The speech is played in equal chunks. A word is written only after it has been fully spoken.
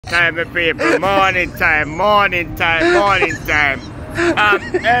time, my people. Morning time.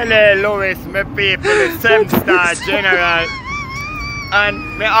 LA Lewis, my people, the 7-star general.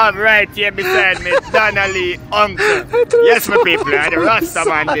 And me have right here beside me, Donna-Lee uncle. Yes, my people, I'm the Rasta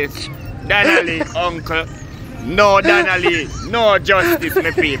man this. Donna-Lee uncle. No Donna-Lee, no justice,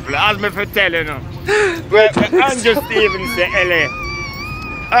 my people. As me for telling you. Well, Andrew Stevens say LA.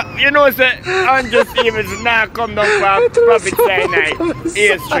 You know, say Andrew Stevens now come down for Prophet Sinai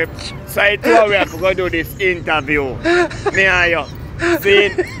airstrip. So I told we have to go do this interview. Me and you. See,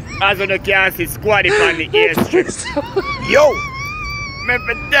 as you can see, squad on the airstrip. Yo! Me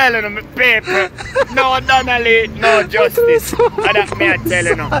for telling you, my paper. No Donna-Lee, no justice. And that me I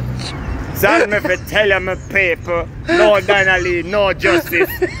telling you. So as me for tell you, my paper. No Donna-Lee, no justice.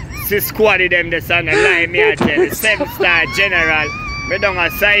 See squad them this on the line, me I tell you. 7-star general. We don't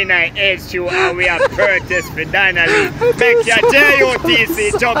have Sinai HQ and we have Protist for Donna-Lee. Make your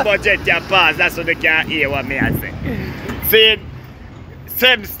JUTC jumbo jet your pass. That's what they can't hear what me I say. See,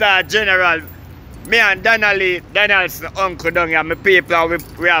 7-star general. Me and Donna-Lee, Donald's uncle down here, my people,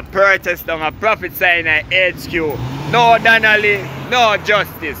 we have Protist down at Prophet Sinai HQ. No Donna-Lee, no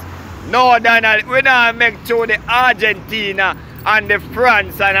justice. No Donna-Lee. We don't make through the Argentina and the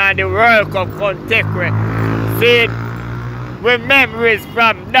France and the World Cup come take away. See, with memories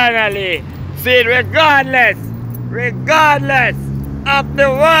from Donna-Lee. See, regardless of the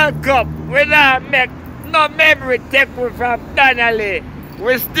World Cup, we don't make no memory take away from Donna-Lee.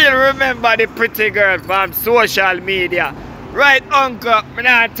 We still remember the pretty girl from social media. Right, uncle, me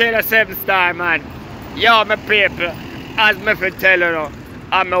not tell you 7-star, man. Yo, my people, as me for tell you,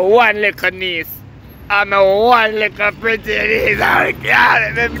 I'm a one little niece. I'm a one little pretty niece. I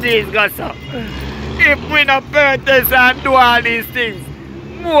can't let them niece go so. If we not protest and do all these things,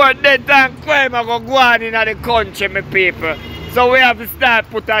 more death and crime are going to go on in the country, my people. So we have to start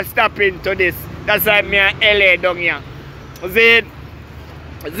put a stop into this. That's why me and LA down here.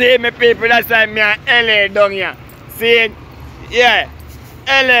 See, my people, that's why me and LA down here. See, yeah,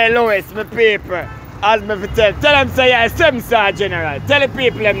 LA Lewis, my people. As me tell them say you're a 7-star general. Tell the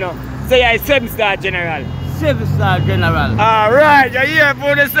people them now, say you're a 7-star general. 7-star general. Alright, you're here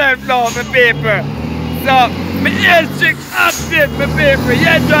for yourself now, my people. So, my airstrip active, my people,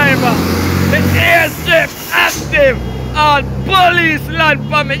 yeah driver. The airstrip active. All police land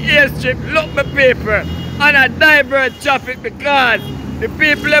for my airstrip, look my people. And I divert traffic because the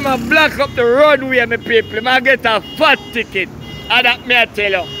people them a block up the runway, my people. Them a get a fat ticket. And that me I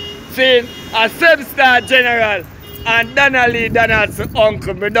tell you. See, a 7-star general and Donna-Lee, Donald's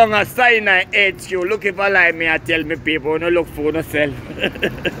uncle, me down a Sinai HQ. Looking for lie, me I tell me people, no look for yourself.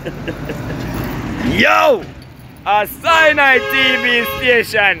 Yo! A Sinai TV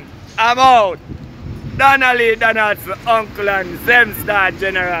station. I'm out. Donna-Lee, Donald's uncle and 7-star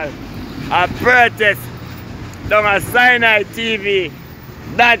general. A Protist. Down a Sinai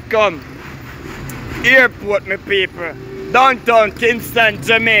TV.com. Airport, me people. Downtown Kingston,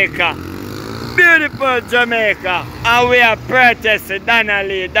 Jamaica. Beautiful Jamaica. And we are Protist,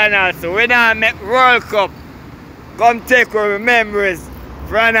 Donna-Lee, Donald's. We now make World Cup. Come take our memories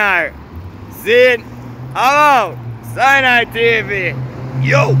from her. See? I'm out. Sinai TV.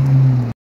 Yo!